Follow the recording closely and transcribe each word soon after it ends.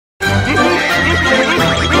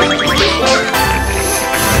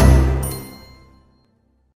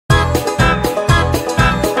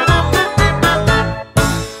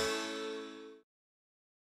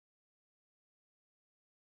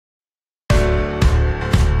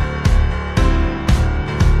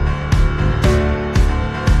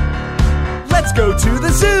Let's go to the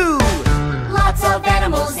zoo! Lots of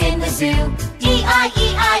animals in the zoo.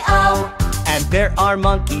 E-I-E-I-O. And there are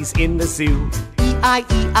monkeys in the zoo.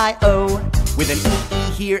 E-I-E-I-O. With an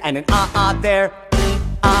E-E here and an ah-ah there.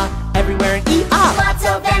 E-ah, everywhere and E-ah. Lots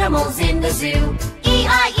of animals in the zoo.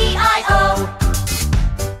 E-I-E-I-O.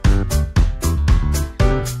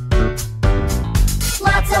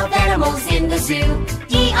 Lots of animals in the zoo.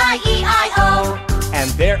 E-I-E-I-O. And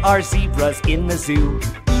there are zebras in the zoo.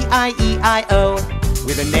 E-I-E-I-O.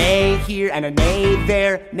 With a neigh here and a neigh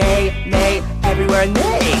there. Neigh, neigh, everywhere and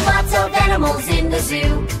neigh. Lots of animals in the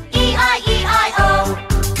zoo. E-I-E-I-O.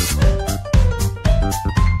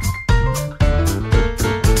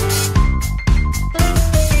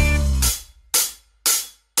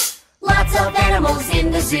 Lots of animals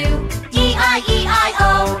in the zoo.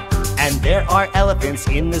 E-I-E-I-O. And there are elephants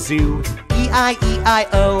in the zoo.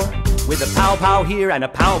 E-I-E-I-O. With a pow-pow here and a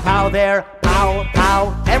pow-pow there. Pow,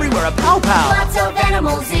 pow, everywhere a pow-pow. Lots of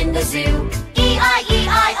animals in the zoo.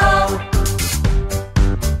 E-I-E-I-O.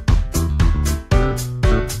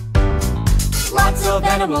 Lots of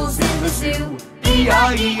animals in the zoo.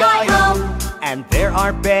 E-I-E-I-O. And there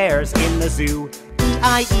are bears in the zoo.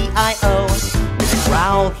 E-I-E-I-O. With a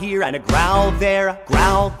growl here and a growl there.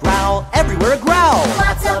 Growl, growl, everywhere a growl.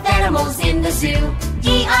 Lots of animals in the zoo.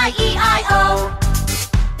 E-I-E-I-O.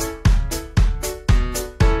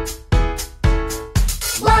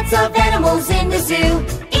 Lots of animals in the zoo.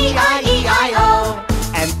 E-I-E-I-O.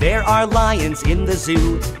 And there are lions in the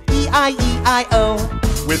zoo. E-I-E-I-O.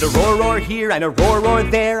 With a roar, roar here and a roar, roar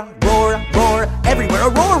there. Roar, roar, everywhere a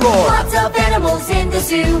roar, roar. Lots of animals in the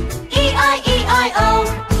zoo. E-I-E-I-O.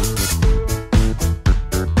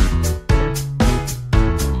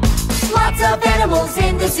 Lots of animals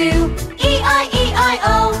in the zoo.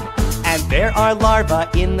 E-I-E-I-O. And there are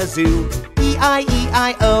larvae in the zoo.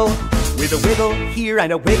 E-I-E-I-O. With a wiggle here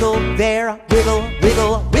and a wiggle there. Wiggle,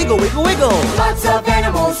 wiggle, wiggle, wiggle, wiggle. Lots of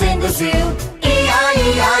animals in the zoo.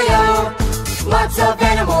 E-I-E-I-O. Lots of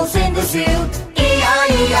animals in the zoo.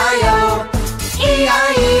 E-I-E-I-O.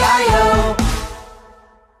 E-I-E-I-O.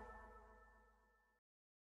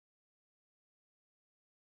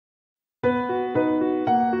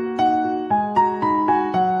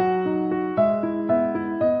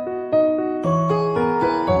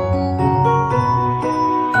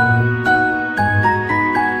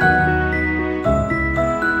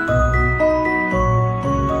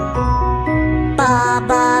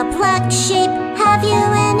 Baba, black sheep, have you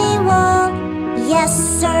any wool? Yes,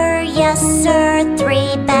 sir,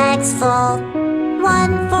 3 bags full.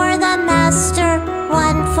 1 for the master,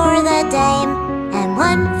 1 for the dame, and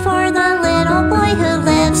 1 for the little boy who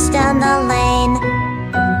lives down the lane.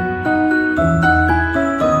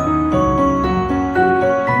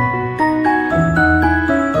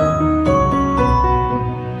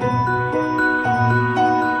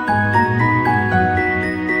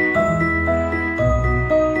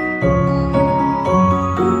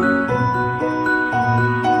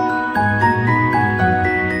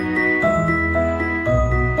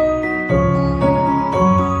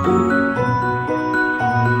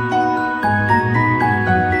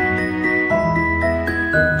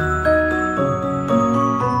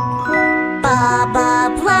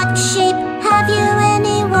 Baba, black sheep, have you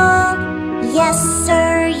any wool? Yes,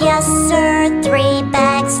 sir, 3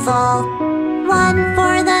 bags full. 1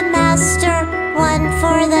 for the master, 1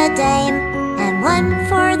 for the dame, and 1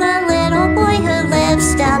 for the little boy who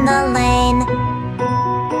lives down the lane.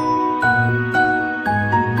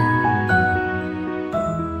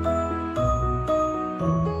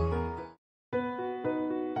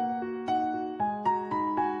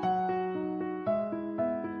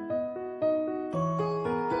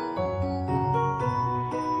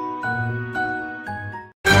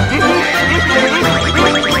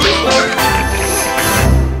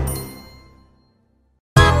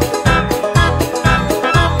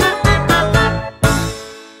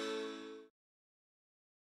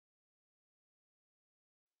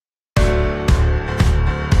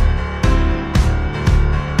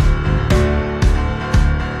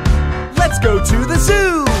 Let's go to the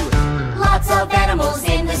zoo! Lots of animals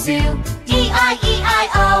in the zoo.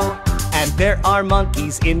 E-I-E-I-O. And there are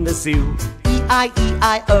monkeys in the zoo.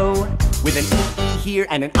 E-I-E-I-O. With an E-E here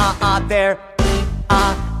and an ah-ah there.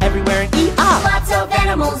 E-ah, everywhere and E-ah. Lots of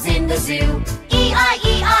animals in the zoo.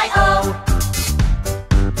 E-I-E-I-O.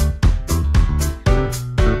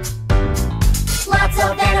 Lots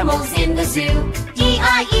of animals in the zoo.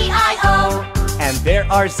 E-I-E-I-O. And there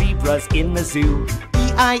are zebras in the zoo.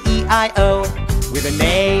 E-I-E-I-O. With a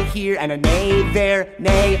neigh here and a neigh there.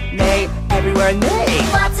 Neigh, neigh, everywhere a neigh.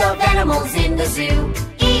 Lots of animals in the zoo.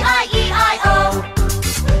 E-I-E-I-O.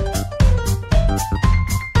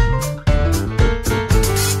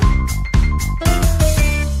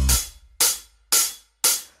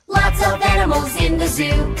 animals in the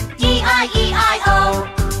zoo.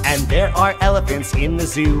 E-I-E-I-O. And there are elephants in the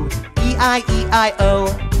zoo. E-I-E-I-O.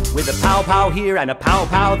 With a pow-pow here and a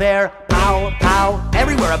pow-pow there. Pow, pow,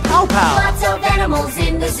 everywhere a pow-pow. Lots of animals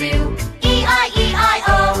in the zoo.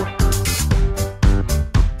 E-I-E-I-O.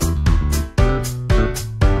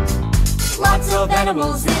 Lots of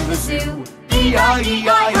animals in the zoo.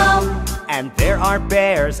 E-I-E-I-O. And there are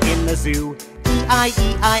bears in the zoo.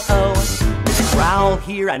 E-I-E-I-O. With a growl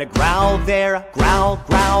here and a growl there. Growl,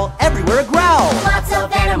 growl, everywhere a growl. Lots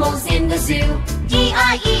of animals in the zoo.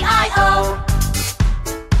 E-I-E-I-O.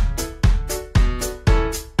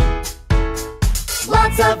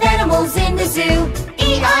 Lots of animals in the zoo.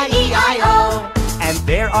 E-I-E-I-O. And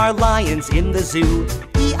there are lions in the zoo.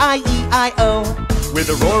 E-I-E-I-O. With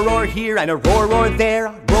a roar, roar here and a roar, roar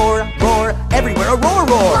there. Roar, roar, everywhere a roar,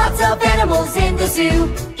 roar. Lots of animals in the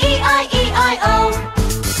zoo. E-I-E-I-O.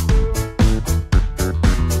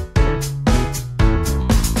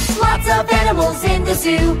 Lots of animals in the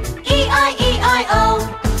zoo. E-I-E-I-O.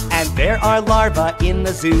 And there are larvae in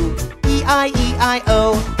the zoo.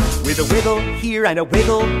 E-I-E-I-O. With a wiggle here and a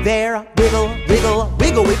wiggle there. Wiggle, wiggle,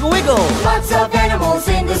 wiggle, wiggle, wiggle. Lots of animals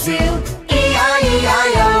in the zoo.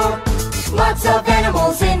 E-I-E-I-O. Lots of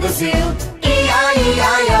animals in the zoo.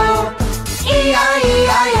 E-I-E-I-O.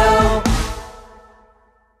 E-I-E-I-O.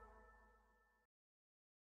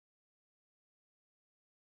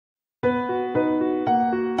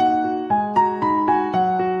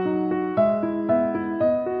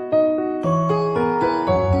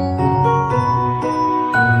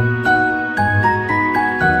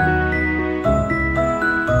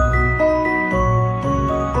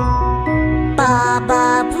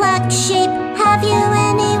 Baba Black Sheep, have you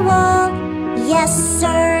any wool? Yes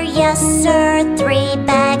sir, 3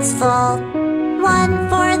 bags full. 1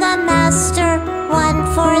 for the master, 1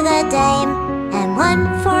 for the dame, and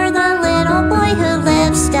 1 for the little boy who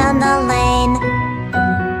lives down the lane.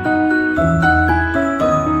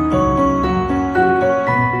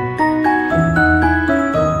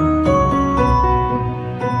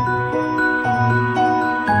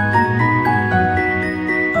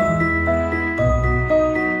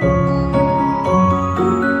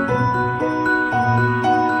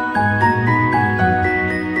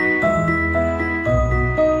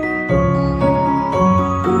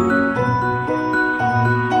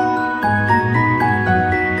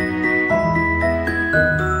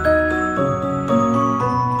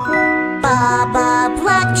 Baba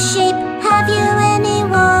Black Sheep, have you any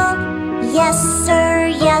wool? Yes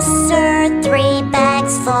sir, 3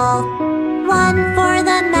 bags full. 1 for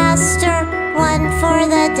the master, 1 for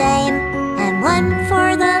the dame, and 1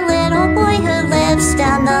 for the little boy who lives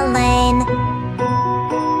down the lane.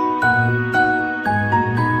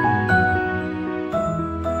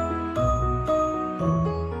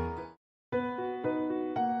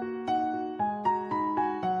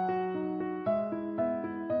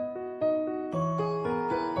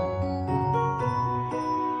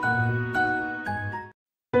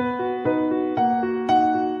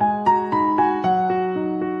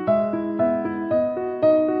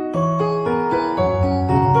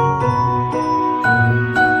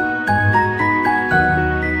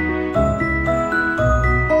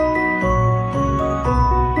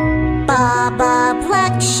 Baba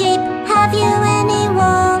Black Sheep, have you any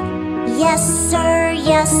wool? Yes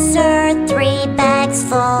sir, 3 bags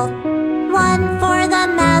full. 1 for the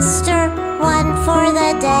master, 1 for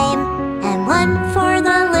the dame, and 1 for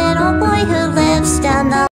the little boy who lives down the